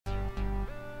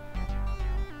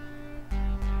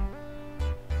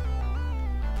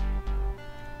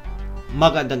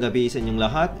Magandang gabi sa inyong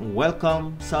lahat.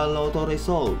 Welcome sa Lotto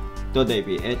Result Today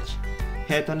PH.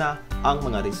 Heto na ang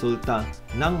mga resulta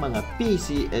ng mga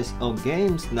Pcso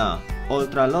games na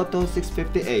Ultra Lotto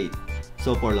 658,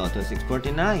 Super Lotto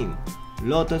 649,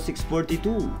 Lotto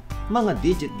 642, mga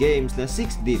digit games na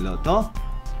 6D Lotto,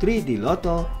 3D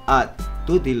Lotto at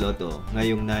 2D Lotto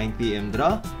ngayong 9 PM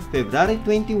draw, February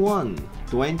 21,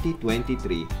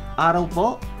 2023, araw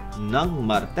po ng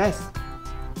Martes.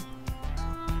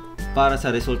 Para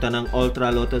sa resulta ng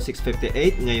Ultra Lotto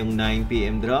 658 ngayong 9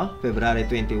 PM draw, February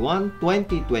 21,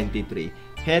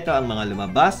 2023. Heto ang mga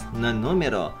lumabas na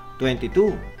numero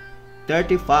 22,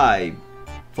 35,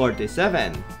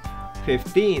 47,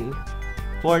 15,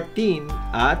 14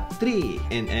 at 3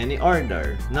 in any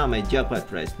order na may jackpot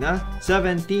prize na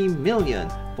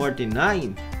 70,049,024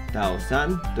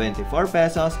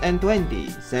 pesos and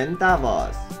 20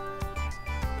 centavos.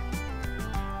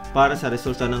 Para sa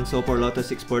resulta ng Super Lotto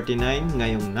 649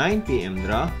 ngayong 9 PM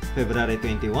draw, February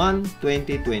 21,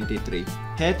 2023.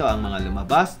 Heto ang mga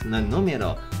lumabas na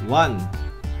numero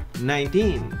 1,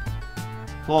 19,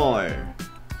 4,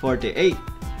 48,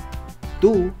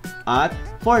 2 at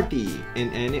 40 in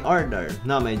any order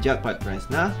na may jackpot prize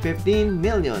na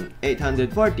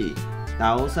 15,840,000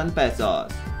 pesos.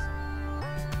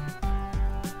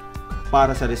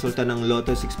 Para sa resulta ng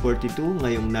Lotto 642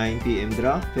 ngayong 9 PM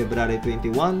draw, February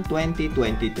 21,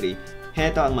 2023.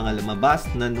 Heto ang mga lumabas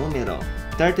na numero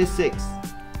 36,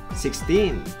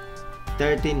 16,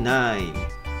 39,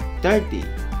 30,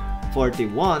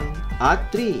 41 at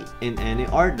 3 in any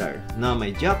order na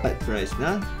may jackpot prize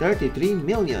na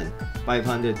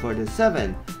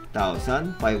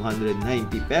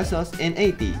 33,547,590 pesos and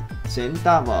 80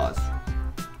 centavos.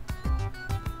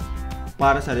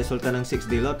 Para sa resulta ng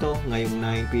 6D Lotto ngayong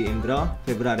 9 PM draw,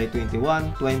 February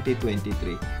 21,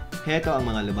 2023. Heto ang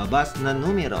mga lumabas na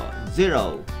numero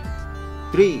 0,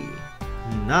 3,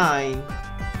 9,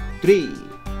 3,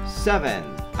 7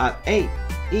 at 8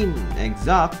 in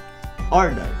exact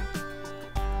order.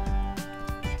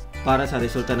 Para sa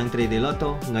resulta ng 3D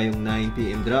Lotto ngayong 9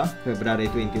 PM draw, February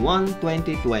 21,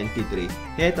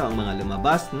 2023. Heto ang mga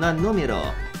lumabas na numero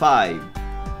 5,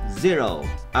 0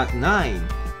 at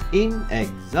 9 in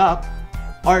exact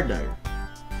order.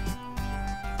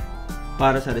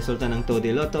 Para sa resulta ng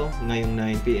 2D Lotto ngayong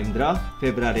 9 PM draw,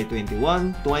 February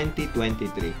 21,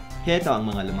 2023. Heto ang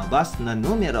mga lumabas na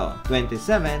numero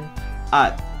 27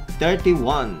 at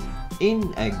 31 in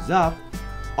exact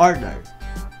order.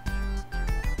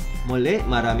 Muli,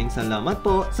 maraming salamat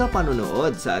po sa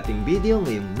panunood sa ating video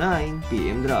ngayong 9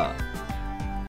 PM draw.